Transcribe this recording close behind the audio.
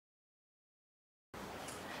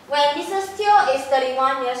When Mrs. Teo is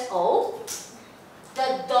 31 years old,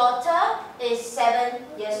 the daughter is 7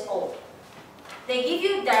 years old. They give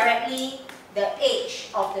you directly the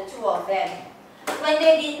age of the two of them. When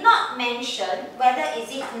they did not mention whether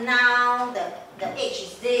is it now the age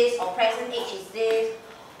is this or present age is this,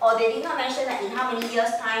 or they did not mention that in how many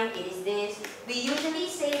years time it is this, we usually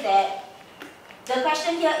say that the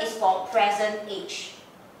question here is for present age.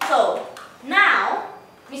 So now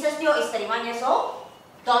Mrs. Teo is 31 years old,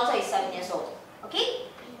 daughter is 7 years old. Okay?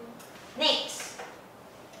 Next.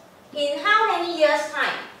 In how many years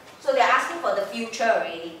time? So they're asking for the future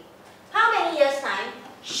already. How many years time?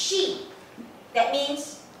 She. That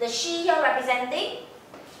means the she here representing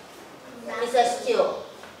Mrs. Teo.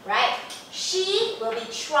 Right? She will be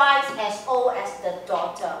twice as old as the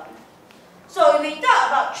daughter. So if we talk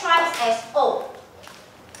about twice as old,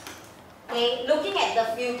 okay, looking at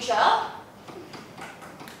the future,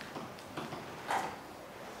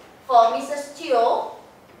 for Mrs. Teo,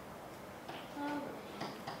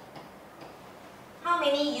 how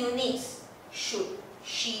many units should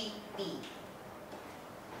she be?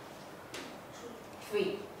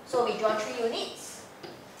 3. So we draw 3 units.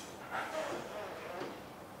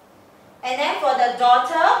 And then for the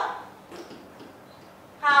daughter,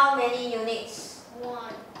 how many units?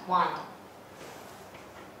 1.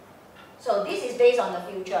 So this is based on the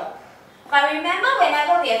future. But remember,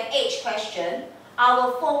 whenever we have age question,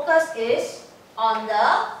 our focus is on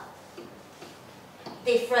the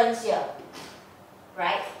difference here.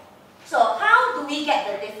 Right? So how do we get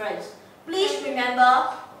the difference? Please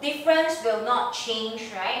remember, difference will not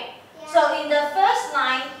change, right? Yeah. So in the first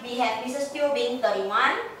line, we have Mrs. Teo being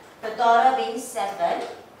 31, the daughter being 7.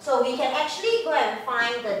 So we can actually go and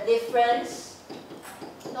find the difference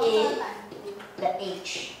in the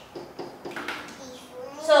age.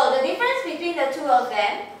 So the difference between the two of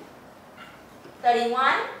them,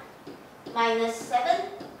 31 minus 7,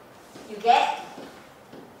 you get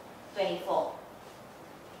 24.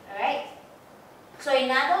 Alright? So in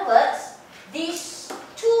other words, these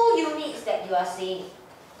 2 units that you are seeing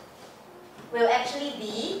will actually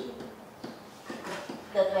be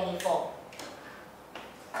the 24.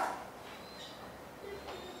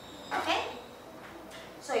 Okay?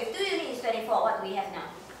 So if 2 units is 24, what do we have now?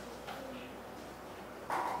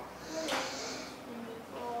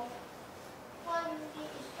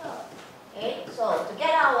 Okay, so to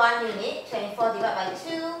get our 1 unit, 24 divided by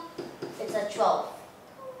 2, it's a 12.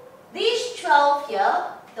 This 12 here,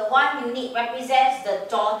 the 1 unit represents the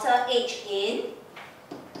daughter age in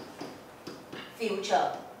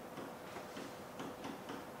future.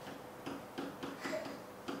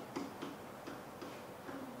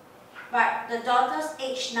 But the daughter's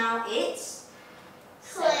age now is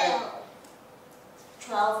 7.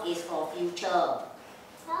 12 is for future.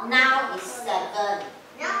 Now is 7.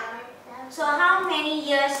 So how many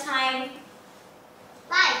years time?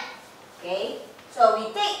 5. Okay. So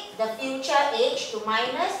we take the future age to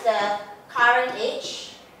minus the current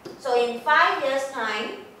age. So in 5 years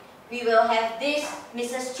time, we will have this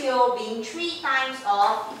Mrs. Teo being 3 times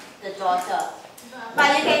of the daughter.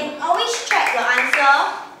 But you can always check your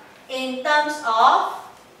answer in terms of,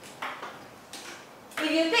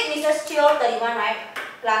 if you take Mrs. Teo 31, right,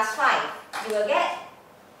 plus 5, you will get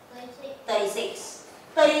 36.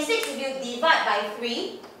 36 if you divide by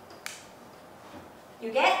 3,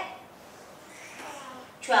 you get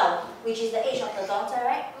 12, which is the age of the daughter,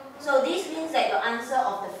 right? So this means that your answer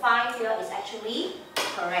of the 5 here is actually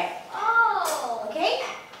correct. Oh. Okay?